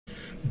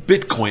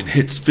Bitcoin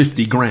hits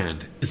 50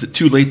 grand. Is it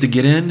too late to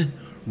get in?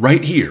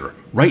 Right here,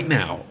 right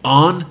now,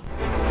 on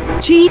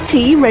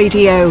GT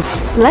Radio.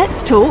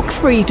 Let's talk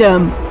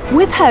freedom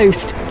with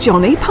host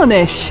Johnny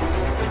Punish.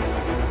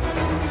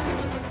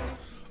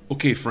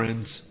 Okay,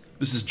 friends,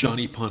 this is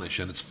Johnny Punish,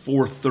 and it's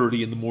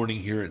 4:30 in the morning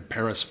here in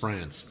Paris,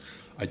 France.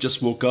 I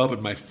just woke up,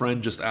 and my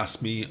friend just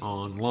asked me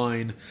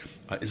online,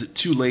 is it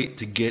too late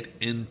to get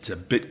into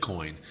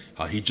Bitcoin?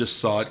 He just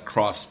saw it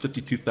cross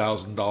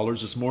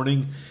 $52,000 this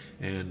morning,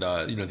 and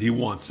he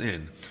wants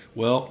in.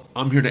 Well,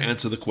 I'm here to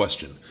answer the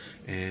question,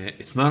 and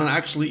it's not an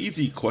actually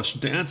easy question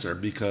to answer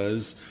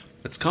because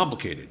it's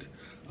complicated.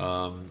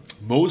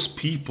 Most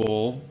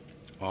people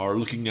are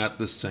looking at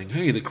this saying,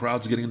 hey, the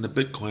crowd's getting into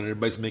Bitcoin,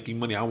 everybody's making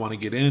money, I want to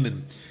get in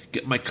and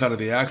get my cut of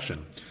the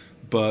action.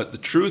 But the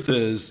truth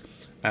is,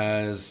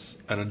 as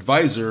an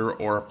advisor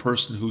or a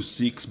person who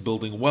seeks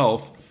building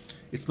wealth,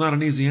 it's not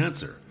an easy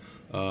answer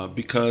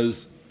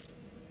because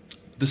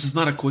this is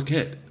not a quick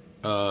hit.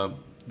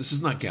 This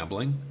is not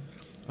gambling.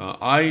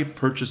 I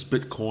purchased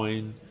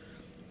Bitcoin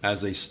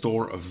as a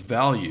store of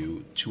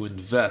value to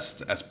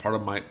invest as part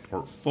of my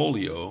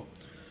portfolio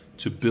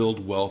to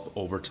build wealth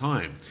over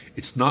time.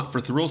 It's not for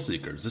thrill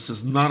seekers. This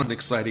is not an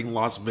exciting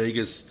Las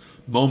Vegas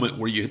moment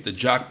where you hit the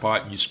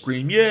jackpot and you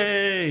scream,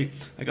 yay,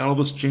 I got all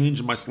this change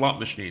in my slot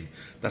machine.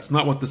 That's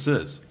not what this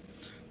is.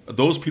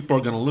 Those people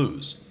are going to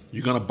lose.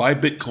 You're going to buy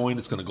Bitcoin,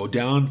 it's going to go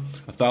down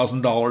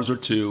 $1,000 or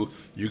two,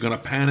 you're going to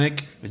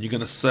panic and you're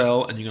going to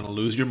sell and you're going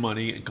to lose your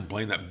money and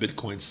complain that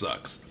Bitcoin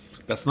sucks.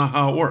 That's not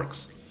how it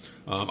works.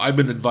 I've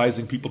been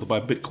advising people to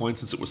buy Bitcoin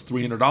since it was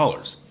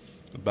 $300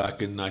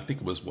 back in, I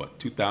think it was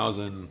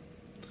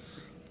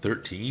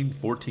 2013,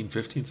 14,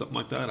 15, something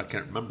like that. I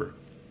can't remember.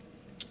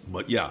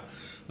 But yeah,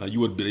 you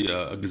would be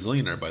a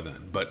gazillionaire by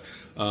then. But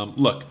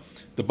look,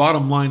 the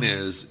bottom line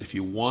is if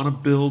you want to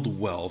build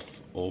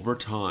wealth over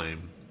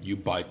time, you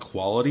buy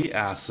quality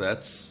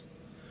assets,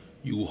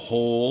 you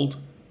hold,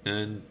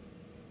 and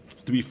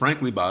to be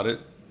frankly about it,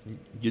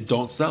 you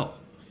don't sell.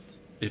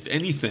 If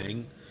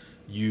anything,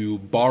 you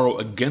borrow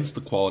against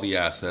the quality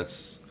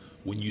assets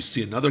when you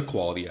see another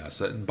quality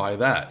asset and buy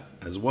that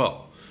as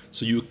well.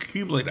 So you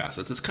accumulate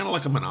assets. It's kind of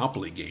like a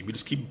monopoly game. You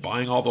just keep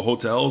buying all the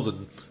hotels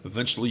and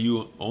eventually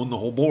you own the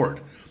whole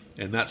board.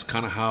 And that's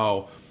kind of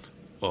how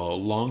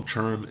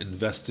long-term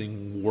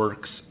investing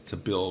works to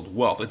build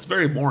wealth. It's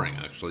very boring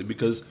actually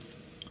because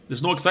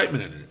there's no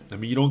excitement in it. I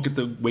mean, you don't get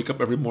to wake up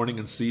every morning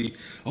and see,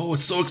 oh,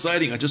 it's so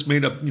exciting. I just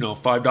made up,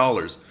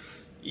 $5.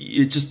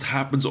 It just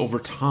happens over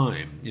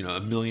time. A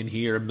million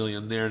here, a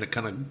million there, and it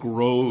kind of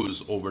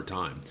grows over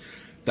time.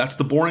 That's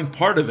the boring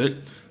part of it.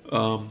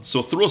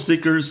 So thrill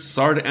seekers,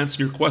 sorry to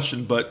answer your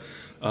question, but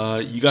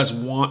you guys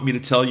want me to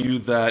tell you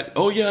that,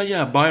 oh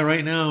yeah, buy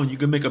right now and you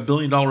can make $1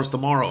 billion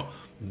tomorrow.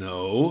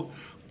 No,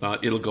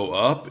 it'll go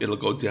up, it'll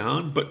go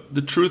down, but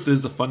the truth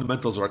is the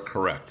fundamentals are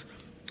correct.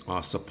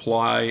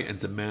 Supply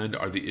and demand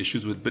are the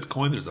issues with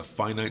Bitcoin. There's a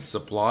finite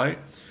supply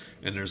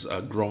and there's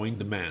a growing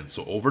demand.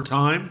 So over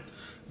time,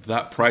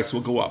 that price will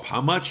go up.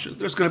 How much?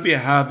 There's going to be a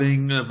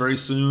halving very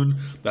soon.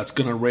 That's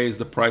going to raise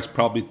the price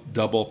probably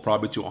double,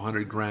 probably to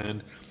 100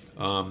 grand.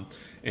 And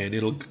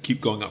it'll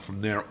keep going up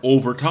from there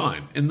over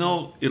time. And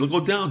it'll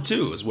go down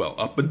too as well,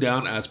 up and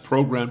down as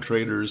program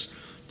traders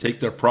take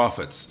their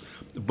profits.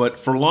 But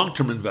for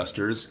long-term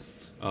investors,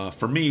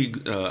 for me,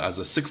 as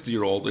a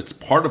 60-year-old, it's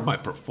part of my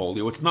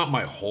portfolio. It's not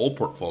my whole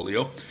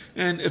portfolio.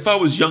 And if I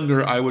was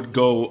younger, I would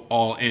go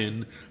all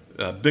in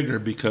bigger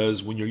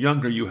because when you're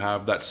younger, you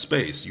have that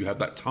space, you have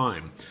that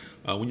time.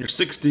 When you're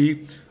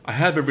 60, I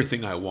have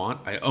everything I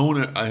want. I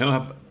own it. I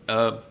have,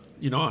 I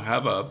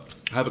have a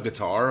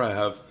guitar. I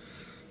have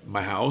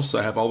my house.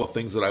 I have all the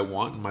things that I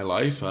want in my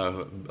life.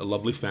 A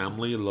lovely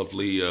family,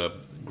 lovely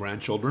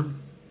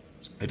grandchildren.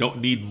 I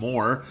don't need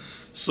more.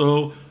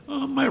 So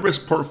my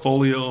risk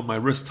portfolio, my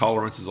risk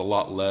tolerance is a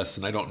lot less,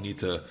 and I don't need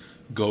to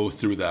go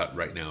through that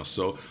right now.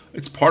 So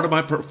it's part of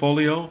my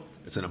portfolio.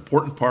 It's an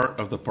important part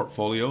of the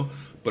portfolio,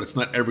 but it's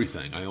not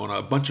everything. I own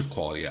a bunch of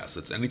quality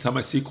assets. Anytime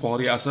I see a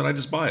quality asset, I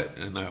just buy it,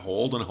 and I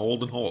hold and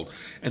hold and hold.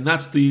 And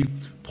that's the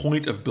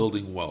point of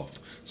building wealth.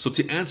 So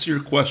to answer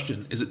your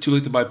question, is it too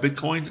late to buy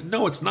Bitcoin?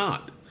 No, it's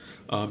not.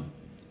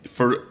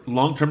 For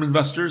long-term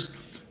investors,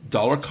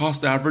 dollar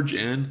cost average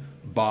in,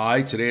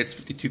 buy. Today it's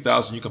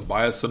 52,000. You can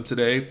buy some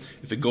today.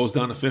 If it goes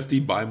down to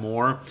 50, buy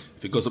more.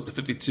 If it goes up to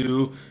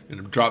 52 and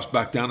it drops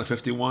back down to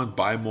 51,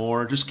 buy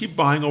more. Just keep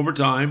buying over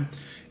time,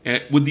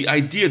 and with the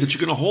idea that you're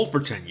going to hold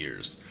for 10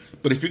 years.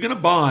 But if you're going to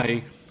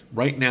buy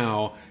right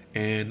now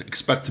and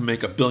expect to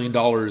make $1 billion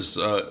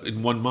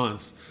in 1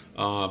 month,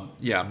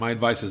 my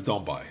advice is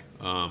don't buy.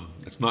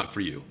 It's not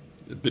for you.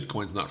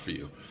 Bitcoin's not for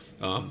you.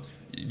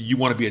 You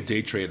want to be a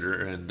day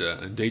trader,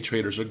 and day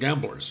traders are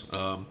gamblers.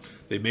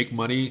 They make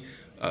money.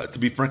 To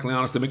be frankly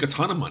honest, they make a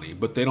ton of money,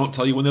 but they don't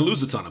tell you when they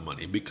lose a ton of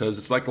money because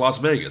it's like Las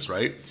Vegas,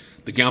 right?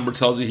 The gambler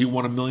tells you he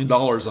won $1 million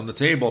on the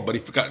table, but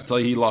he forgot to tell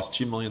you he lost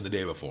 $2 million the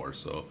day before.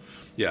 So,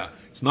 yeah,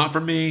 it's not for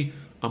me.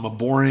 I'm a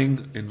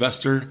boring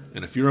investor,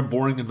 and if you're a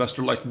boring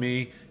investor like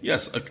me,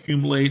 yes,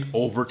 accumulate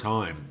over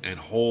time and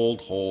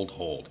hold.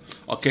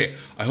 Okay,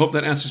 I hope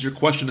that answers your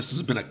question. This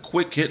has been a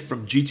quick hit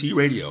from GT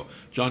Radio.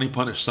 Johnny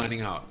Punish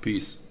signing out.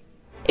 Peace.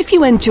 If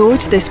you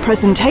enjoyed this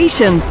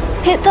presentation,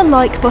 hit the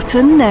like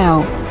button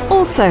now.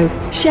 Also,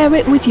 share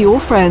it with your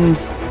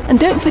friends. And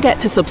don't forget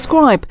to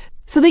subscribe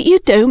so that you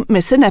don't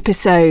miss an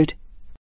episode.